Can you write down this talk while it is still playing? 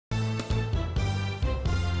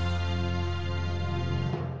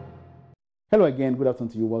Hello again, good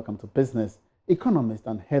afternoon to you. Welcome to Business. Economist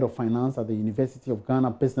and head of finance at the University of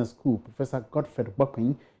Ghana Business School, Professor Godfred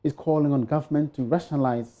Bokpin, is calling on government to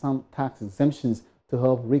rationalize some tax exemptions to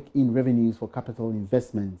help rake in revenues for capital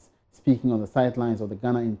investments. Speaking on the sidelines of the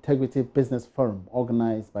Ghana Integrity Business Forum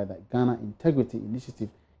organized by the Ghana Integrity Initiative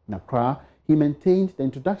in Accra, he maintained the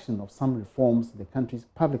introduction of some reforms in the country's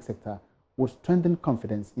public sector would strengthen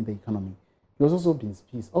confidence in the economy. He's also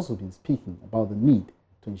been speaking about the need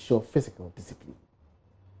to ensure fiscal discipline.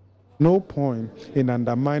 No point in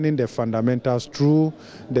undermining the fundamentals through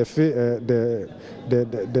the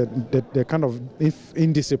kind of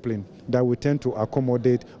indiscipline that we tend to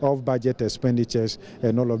accommodate off-budget expenditures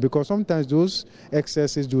and all of, because sometimes those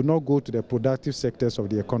excesses do not go to the productive sectors of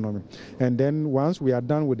the economy. And then once we are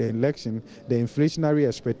done with the election, the inflationary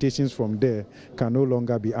expectations from there can no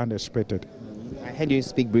longer be unexpected. I heard you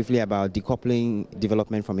speak briefly about decoupling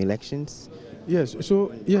development from elections. Yes,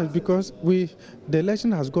 because the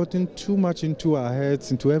election has gotten too much into our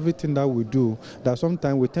heads, into everything that we do, that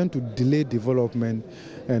sometimes we tend to delay development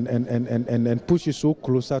and push it so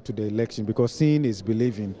closer to the election, because seeing is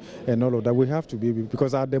believing and all of that. We have to be,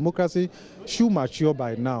 because our democracy should mature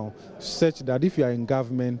by now, such that if you are in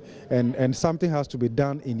government and something has to be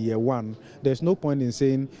done in year 1, there's no point in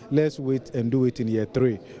saying let's wait and do it in year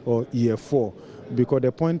 3 or year 4. Because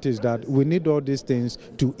the point is that we need all these things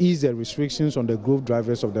to ease the restrictions on the growth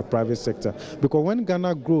drivers of the private sector. Because when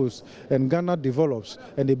Ghana grows and Ghana develops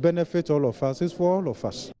and it benefits all of us, it's for all of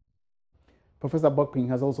us. Professor Bokpin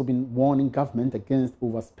has also been warning government against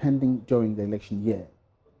overspending during the election year.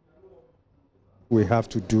 We have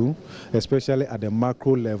to do, especially at the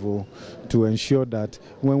macro level, to ensure that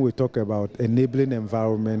when we talk about enabling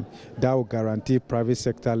environment, that will guarantee private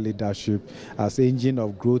sector leadership as engine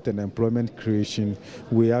of growth and employment creation.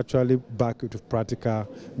 We actually back it to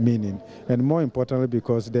practical meaning. And more importantly,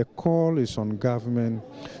 because the call is on government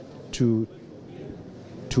to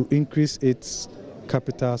increase its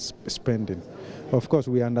capital spending. Of course,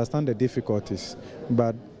 we understand the difficulties,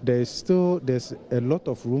 but there's a lot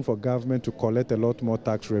of room for government to collect a lot more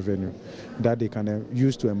tax revenue that they can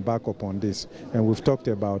use to embark upon this. And we've talked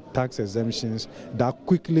about tax exemptions that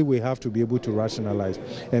quickly we have to be able to rationalize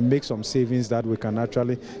and make some savings that we can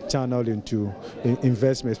actually channel into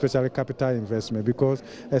investment, especially capital investment, because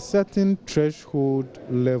a certain threshold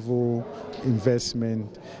level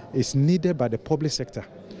investment is needed by the public sector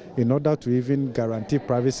in order to even guarantee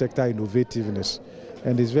private sector innovativeness.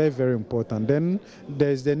 And it's very, very important. Then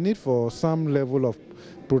there's the need for some level of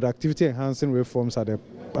productivity enhancing reforms at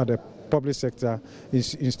the public sector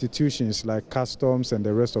institutions like customs and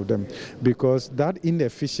the rest of them, because that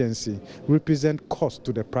inefficiency represents cost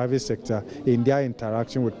to the private sector in their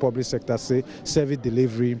interaction with public sector, say, service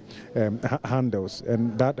delivery handles,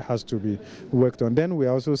 and that has to be worked on. Then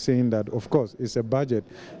we're also saying that, of course, it's a budget.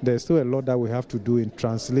 There's still a lot that we have to do in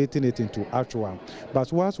translating it into actual.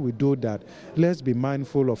 But once we do that, let's be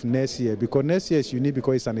mindful of next year, because next year is unique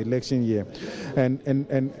because it's an election year,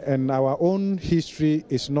 and our own history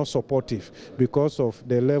is not supportive because of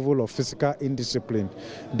the level of fiscal indiscipline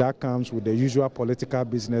that comes with the usual political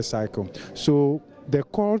business cycle. So the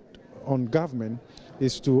call on government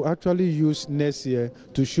is to actually use next year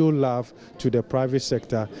to show love to the private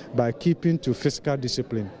sector by keeping to fiscal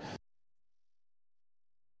discipline.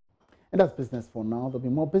 And that's business for now. There'll be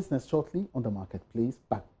more business shortly on the marketplace.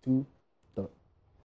 Back to